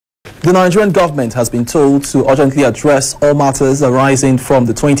The Nigerian government has been told to urgently address all matters arising from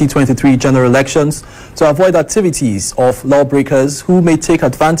the 2023 general elections to avoid activities of lawbreakers who may take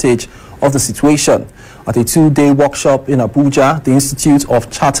advantage of the situation. At a two-day workshop in Abuja, the Institute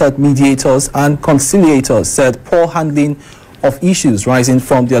of Chartered Mediators and Conciliators said poor handling of issues rising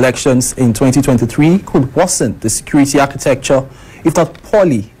from the elections in 2023 could worsen the security architecture if not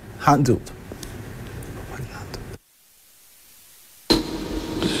poorly handled.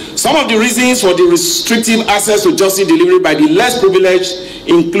 Some of the reasons for the restrictive access to justice delivery by the less privileged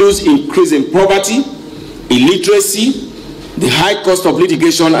includes increase in poverty, illiteracy, the high cost of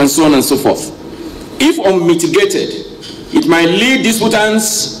litigation, and so on and so forth. If unmitigated, it might lead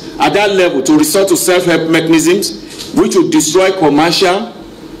disputants at that level to resort to self-help mechanisms which would destroy commercial,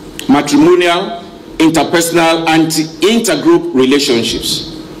 matrimonial, interpersonal, and intergroup relationships.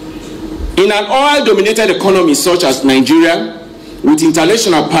 In an oil-dominated economy such as Nigeria, with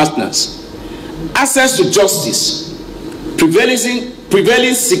international partners, access to justice,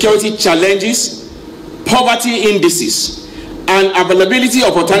 prevailing security challenges, poverty indices, and availability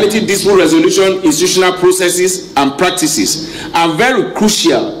of alternative dispute resolution institutional processes and practices are very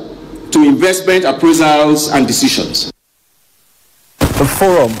crucial to investment appraisals and decisions. The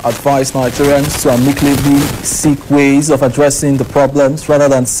forum advised Nigerians to amicably seek ways of addressing the problems rather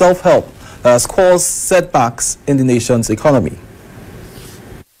than self-help that has caused setbacks in the nation's economy.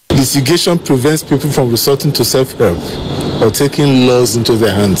 Litigation prevents people from resorting to self-help or taking laws into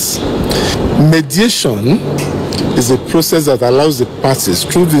their hands. Mediation is a process that allows the parties,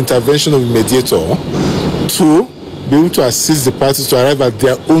 through the intervention of a mediator, to be able to assist the parties to arrive at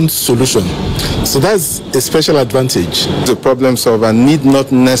their own solution. So that's a special advantage. The problem solver need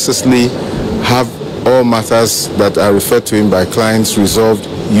not necessarily have all matters that are referred to him by clients resolved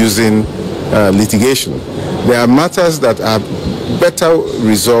using litigation. There are matters that are better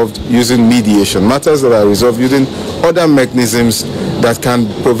resolved using mediation, matters that are resolved using other mechanisms that can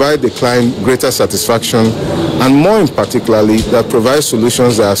provide the client greater satisfaction, and more particularly, that provide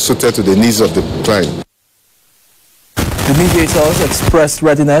solutions that are suited to the needs of the client. The mediators expressed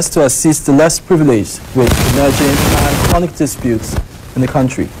readiness to assist the less privileged with emerging and chronic disputes in the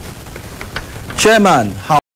country. Chairman